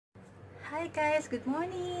Hi guys! Good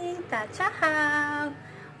morning! Tachahaw!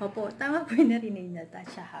 Opo, tama po yung narinig na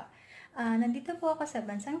tachahaw. Nandito po ako sa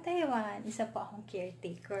bansang Taiwan. Isa po akong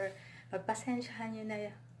caretaker. Pagpasensyahan nyo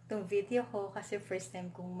na itong video ko kasi first time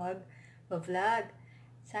kong mag-vlog.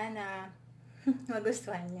 Sana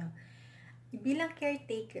magustuhan nyo. Bilang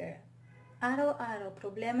caretaker, araw-araw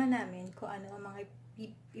problema namin kung ano ang mga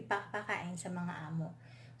ipapakain sa mga amo.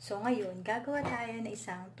 So ngayon, gagawa tayo ng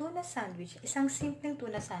isang tuna sandwich. Isang simpleng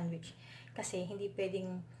tuna sandwich. Kasi hindi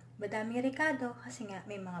pwedeng madaming rekado kasi nga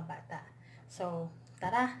may mga bata. So,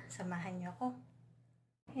 tara, samahan niyo ako.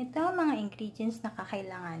 Ito ang mga ingredients na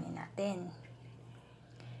kakailanganin natin.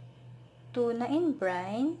 Tuna in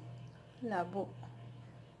brine, labo.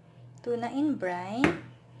 Tuna in brine.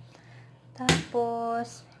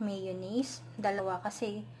 Tapos, mayonnaise. Dalawa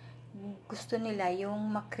kasi gusto nila yung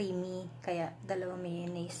ma-creamy. Kaya, dalawang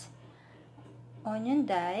mayonnaise. Onion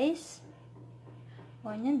dice.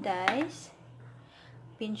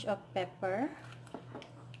 Pinch of pepper,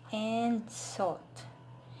 and salt.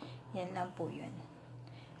 Yan lang po yun.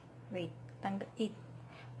 Wait,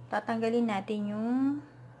 tatanggalin natin yung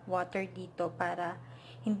water dito para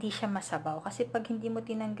hindi siya masabaw. Kasi pag hindi mo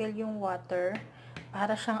tinanggal yung water,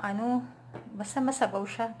 para siyang basta masabaw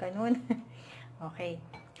siya, ganun. Okay.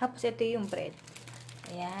 Tapos ito yung bread.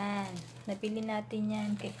 Ayan. Nabili natin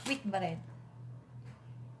yan kay wheat bread.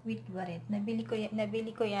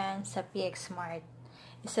 Nabili ko yan sa PX Mart.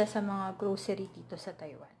 Isa sa mga grocery dito sa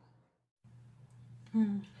Taiwan.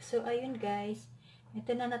 So, ayun guys.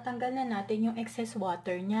 Ito na, natanggal na natin yung excess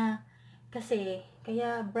water niya. Kasi,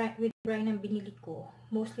 kaya with brine ang binili ko.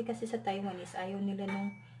 Mostly kasi sa Taiwan is ayaw nila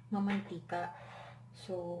nung mamantika.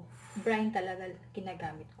 So, brine talaga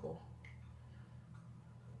kinagamit ko.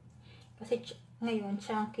 Kasi ngayon,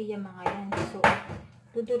 chunky yung mga yan. So,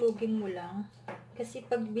 dudurugin mo lang. Kasi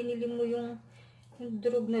pag binili mo yung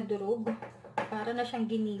durog na durog, para na siyang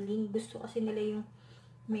giniling. Gusto kasi nila yung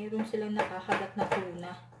mayroon silang nakakagat na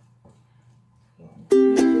tuna. Yan.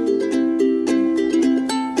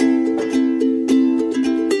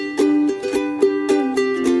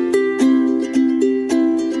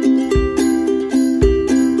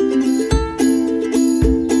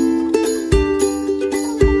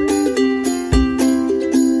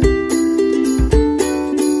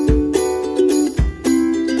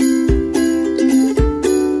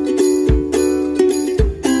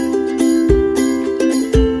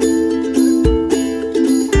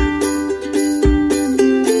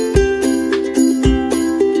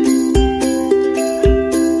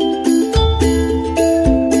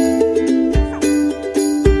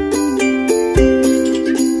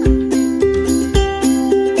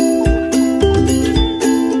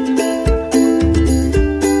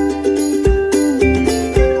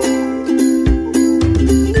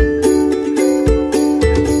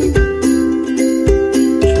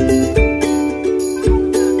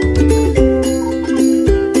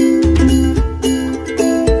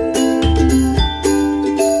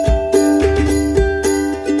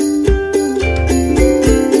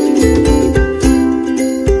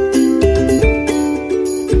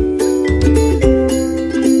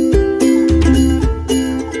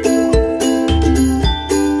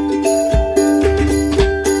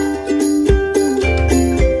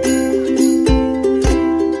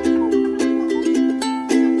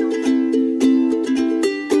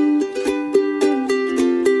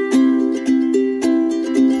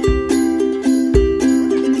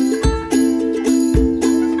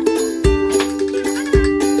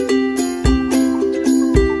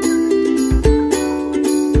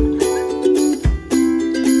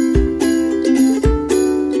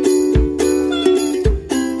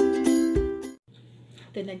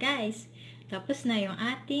 Ito na guys. Tapos na yung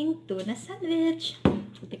ating tuna sandwich.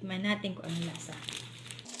 Tikman natin kung anong lasa.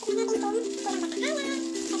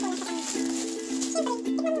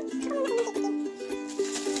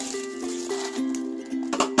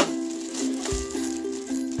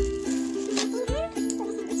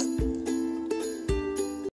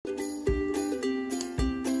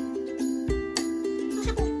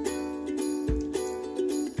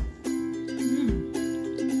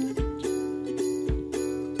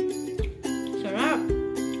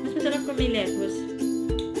 May lettuce.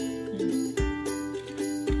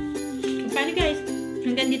 Paano guys?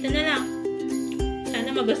 Hanggang dito na lang.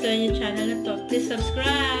 Sana magustuhan yung channel na to. Please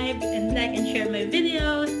subscribe and like and share my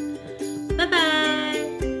videos. Bye-bye!